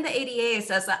 And the ADA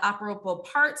says that operable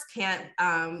parts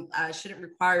shouldn't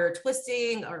require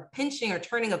twisting or pinching or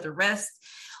turning of the wrist.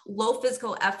 Low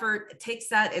physical effort takes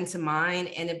that into mind,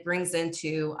 and it brings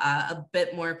into a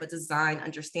bit more of a design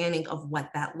understanding of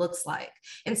what that looks like.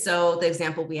 And so the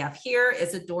example we have here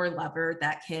is a door lever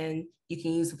that you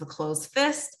can use with a closed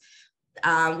fist,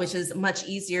 which is much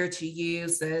easier to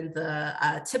use than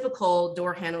the typical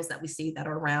door handles that we see that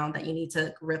are round that you need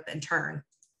to grip and turn.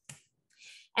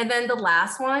 And then the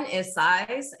last one is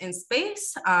size and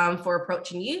space for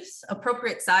approach and use.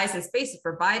 Appropriate size and space is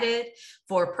provided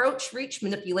for approach, reach,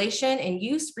 manipulation, and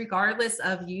use regardless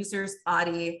of user's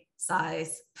body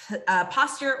size,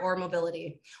 posture, or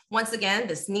mobility. Once again,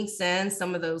 this sneaks in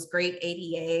some of those great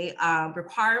ADA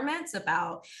requirements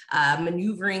about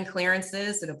maneuvering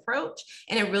clearances and approach,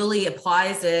 and it really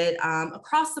applies it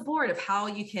across the board of how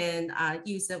you can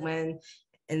use it when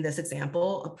in this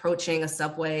example, approaching a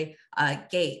subway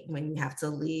gate when you have to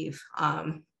leave.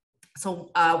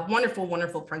 So wonderful,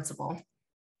 wonderful principle.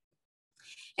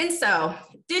 And so,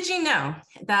 did you know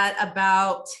that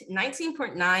about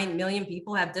 19.9 million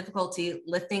people have difficulty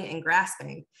lifting and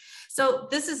grasping? So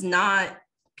this is not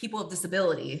people with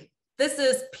disability. This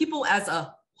is people as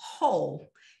a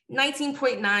whole.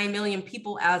 19.9 million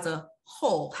people as a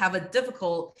whole have a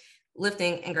difficult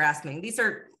lifting and grasping. These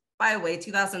are, by the way,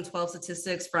 2012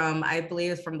 statistics from, I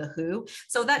believe, from the WHO.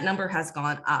 So that number has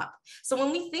gone up. So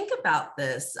when we think about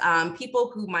this,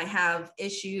 people who might have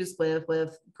issues with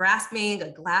grasping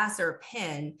a glass or a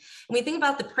pen, when we think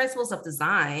about the principles of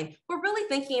design, we're really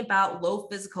thinking about low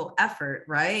physical effort,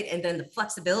 right? And then the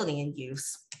flexibility in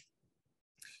use.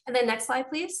 And then next slide,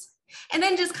 please. And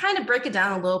then just kind of break it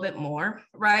down a little bit more,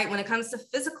 right? When it comes to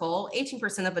physical,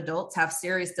 18% of adults have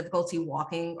serious difficulty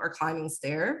walking or climbing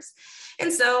stairs.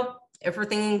 And so if we're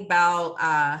thinking about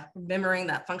remembering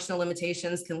that functional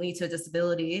limitations can lead to a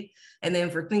disability, and then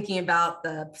if we're thinking about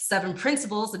the 7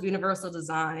 principles of universal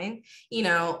design, you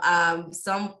know,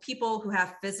 some people who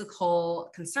have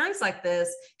physical concerns like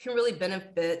this can really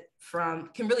benefit from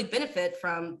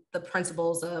the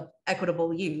principles of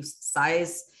equitable use,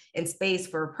 size and space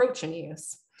for approach and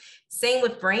use. Same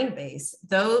with brain base.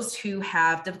 Those who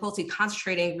have difficulty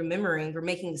concentrating, remembering, or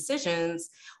making decisions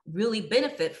really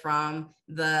benefit from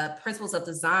the principles of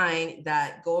design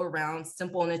that go around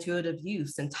simple and intuitive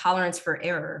use and tolerance for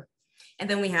error. And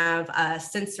then we have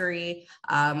sensory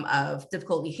of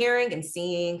difficulty hearing and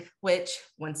seeing, which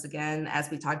once again, as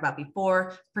we talked about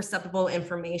before, perceptible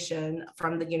information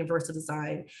from the universal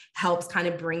design helps kind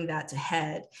of bring that to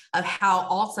head of how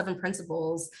all 7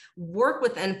 principles work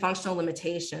within functional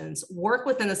limitations, work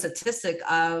within the statistic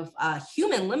of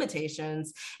human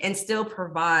limitations, and still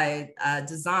provide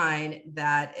design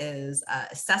that is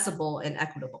accessible and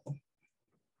equitable.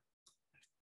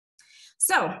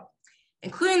 So,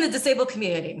 including the disabled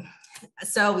community.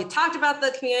 So we talked about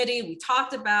the community, we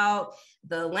talked about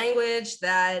the language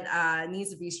that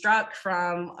needs to be struck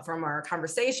from our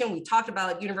conversation. We talked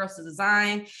about universal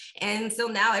design. And so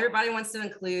now everybody wants to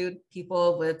include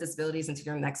people with disabilities into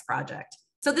your next project.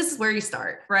 So this is where you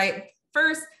start, right?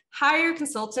 First, hire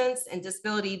consultants and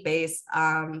disability-based,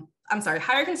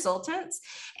 hire consultants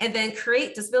and then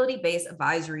create disability-based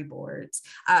advisory boards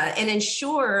and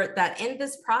ensure that in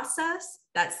this process,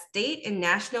 that state and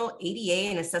national ADA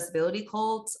and accessibility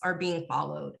codes are being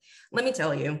followed. Let me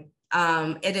tell you,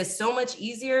 it is so much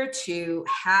easier to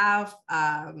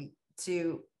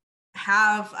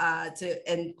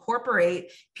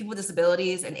incorporate people with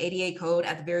disabilities and ADA code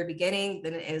at the very beginning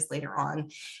than it is later on.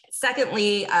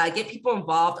 Secondly, get people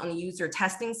involved on the user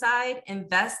testing side,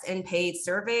 invest in paid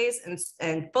surveys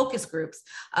and focus groups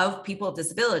of people with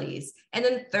disabilities. And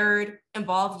then third,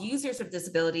 involve users with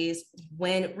disabilities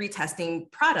when retesting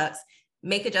products.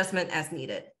 Make adjustment as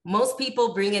needed. Most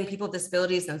people bring in people with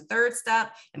disabilities in the third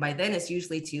step, and by then it's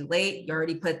usually too late. You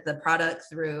already put the product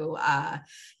through,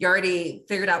 you already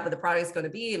figured out what the product is going to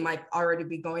be. It might already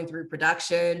be going through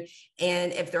production.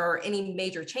 And if there are any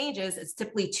major changes, it's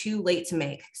typically too late to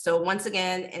make. So once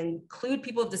again, include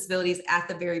people with disabilities at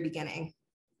the very beginning.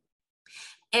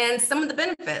 And some of the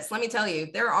benefits, let me tell you,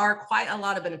 there are quite a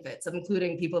lot of benefits of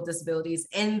including people with disabilities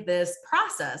in this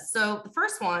process. So the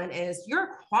first one is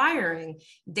you're acquiring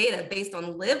data based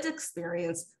on lived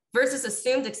experience versus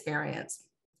assumed experience.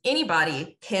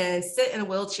 Anybody can sit in a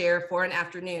wheelchair for an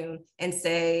afternoon and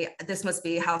say, this must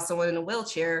be how someone in a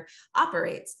wheelchair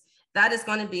operates. That is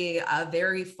going to be a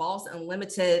very false and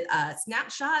limited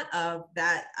snapshot of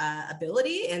that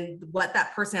ability and what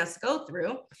that person has to go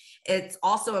through. It's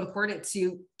also important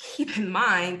to keep in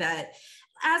mind that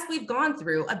as we've gone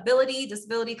through,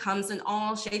 disability comes in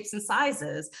all shapes and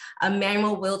sizes. A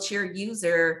manual wheelchair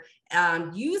user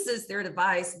uses their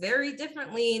device very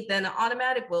differently than an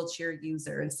automatic wheelchair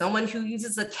user. And someone who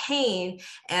uses a cane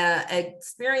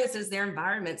experiences their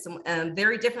environment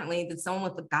very differently than someone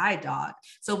with a guide dog.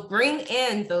 So bring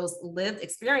in those lived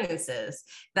experiences.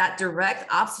 That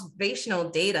direct observational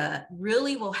data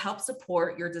really will help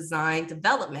support your design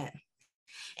development.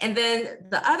 And then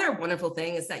the other wonderful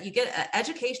thing is that you get an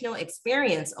educational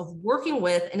experience of working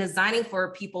with and designing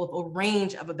for people with a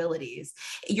range of abilities.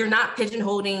 You're not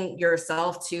pigeonholing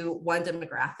yourself to one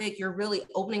demographic. You're really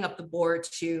opening up the board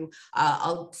to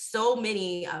so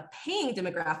many paying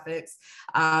demographics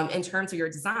in terms of your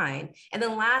design. And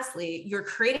then lastly, you're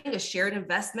creating a shared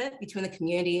investment between the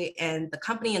community and the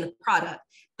company and the product.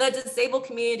 The disabled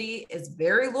community is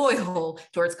very loyal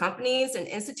towards companies and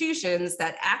institutions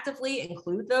that actively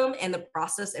include them in the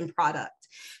process and product.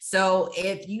 So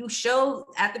if you show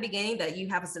at the beginning that you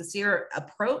have a sincere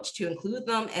approach to include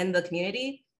them in the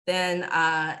community, then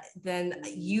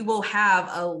you will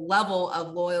have a level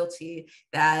of loyalty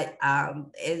that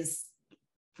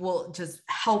will just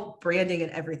help branding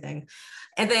and everything.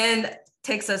 And then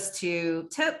takes us to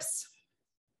tips.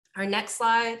 Our next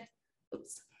slide.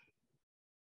 Oops.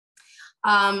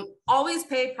 Always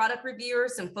pay product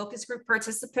reviewers and focus group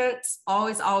participants.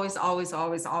 Always, always, always,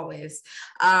 always, always.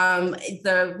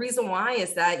 The reason why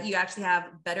is that you actually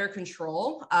have better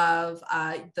control of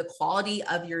the quality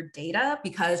of your data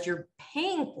because you're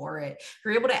paying for it.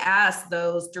 You're able to ask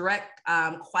those direct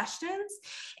questions,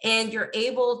 and you're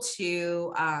able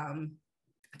to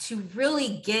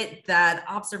really get that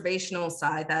observational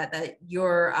side that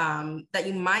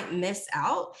you might miss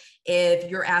out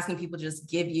if you're asking people to just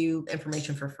give you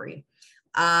information for free.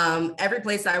 Every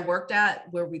place I worked at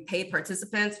where we paid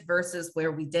participants versus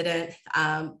where we didn't,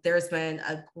 there's been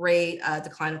a great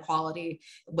decline of quality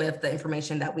with the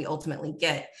information that we ultimately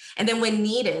get. And then when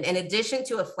needed, in addition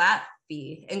to a flat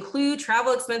fee, include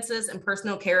travel expenses and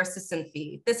personal care assistant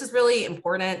fee. This is really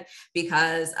important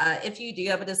because if you do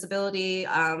have a disability,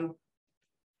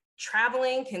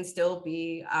 traveling can still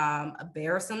be a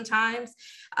bear sometimes.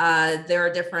 There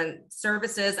are different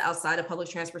services outside of public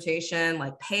transportation,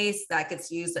 like PACE, that gets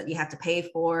used that you have to pay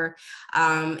for.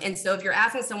 And so if you're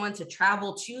asking someone to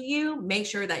travel to you, make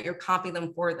sure that you're comping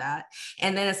them for that.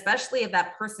 And then especially if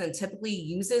that person typically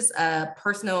uses a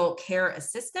personal care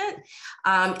assistant,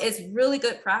 it's really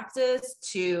good practice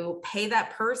to pay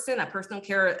that personal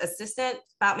care assistant,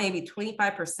 about maybe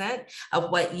 25%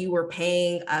 of what you were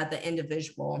paying the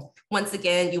individual. Once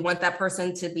again, you want that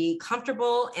person to be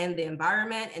comfortable in the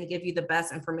environment and give you the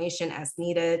best information as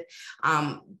needed.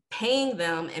 Paying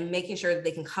them and making sure that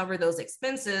they can cover those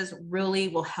expenses really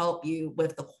will help you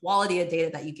with the quality of data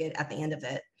that you get at the end of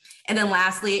it. And then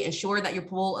lastly, ensure that your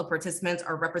pool of participants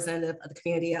are representative of the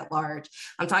community at large.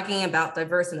 I'm talking about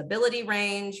diverse in ability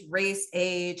range, race,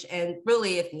 age, and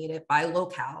really, if needed, by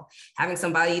locale. Having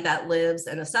somebody that lives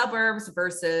in the suburbs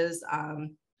versus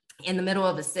in the middle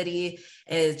of a city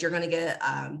is you're going to get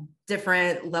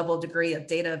different level degree of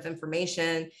data of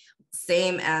information.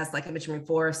 Same as, like I mentioned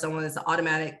before, if someone is an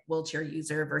automatic wheelchair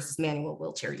user versus manual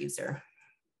wheelchair user.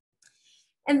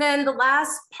 And then the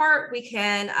last part we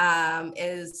can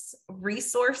is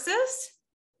resources.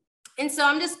 And so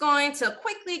I'm just going to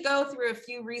quickly go through a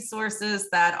few resources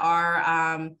that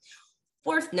are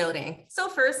worth noting. So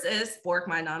first is SPORK,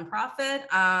 my nonprofit.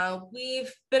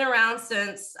 We've been around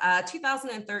since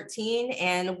 2013,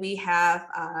 and we have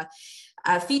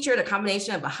featured a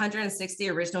combination of 160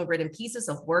 original written pieces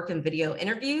of work and video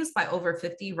interviews by over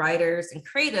 50 writers and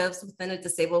creatives within the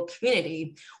disabled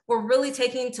community. We're really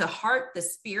taking to heart the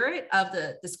spirit of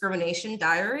the Discrimination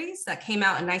Diaries that came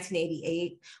out in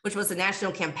 1988, which was a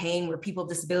national campaign where people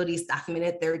with disabilities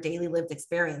documented their daily lived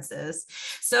experiences.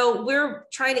 So we're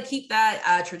trying to keep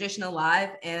that tradition alive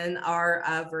in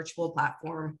our virtual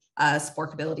platform,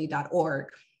 sporkability.org.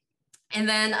 And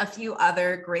then a few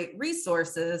other great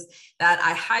resources that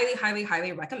I highly, highly,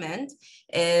 highly recommend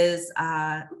is,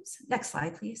 next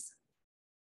slide, please.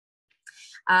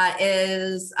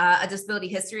 Is A Disability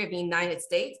History of the United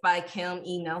States by Kim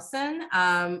E. Nelson.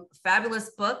 Fabulous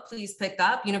book, please pick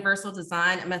up, Universal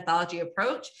Design and Methodology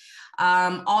Approach.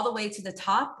 All the way to the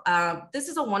top. This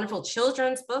is a wonderful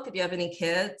children's book. If you have any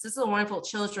kids, this is a wonderful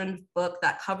children's book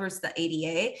that covers the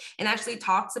ADA and actually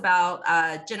talks about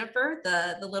Jennifer,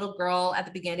 the little girl at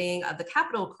the beginning of the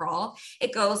Capitol crawl.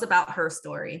 It goes about her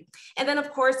story. And then,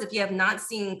 of course, if you have not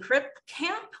seen Crip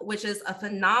Camp, which is a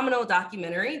phenomenal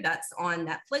documentary that's on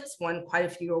Netflix, won quite a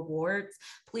few awards,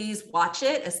 please watch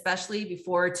it, especially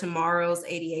before tomorrow's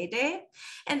ADA Day.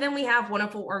 And then we have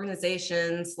wonderful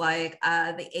organizations like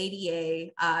the ADA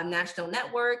National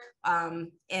Network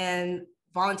and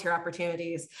volunteer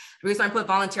opportunities. The reason I put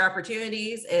volunteer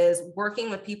opportunities is working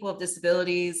with people with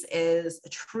disabilities is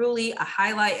truly a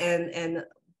highlight, and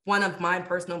one of my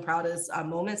personal proudest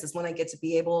moments is when I get to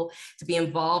be able to be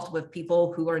involved with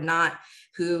people who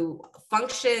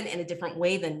function in a different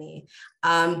way than me.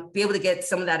 Be able to get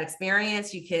some of that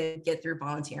experience you can get through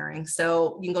volunteering.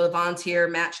 So you can go to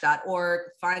volunteermatch.org,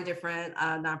 find different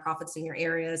nonprofits in your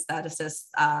areas that assist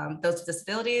those with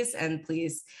disabilities, and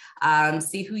please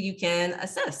see who you can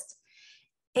assist.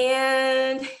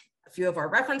 And a few of our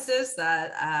references,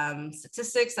 that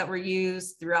statistics that were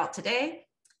used throughout today.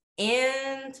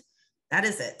 And that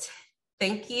is it.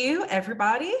 Thank you,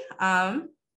 everybody. I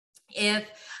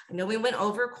know we went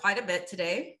over quite a bit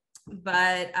today,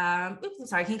 But, oops, I'm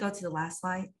sorry, can you go to the last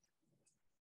slide?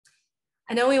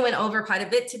 I know we went over quite a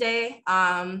bit today,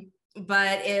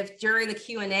 but if during the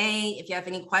Q&A, if you have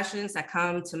any questions that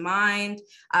come to mind,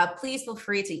 please feel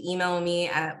free to email me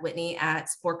at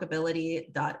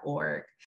whitney@sporkability.org.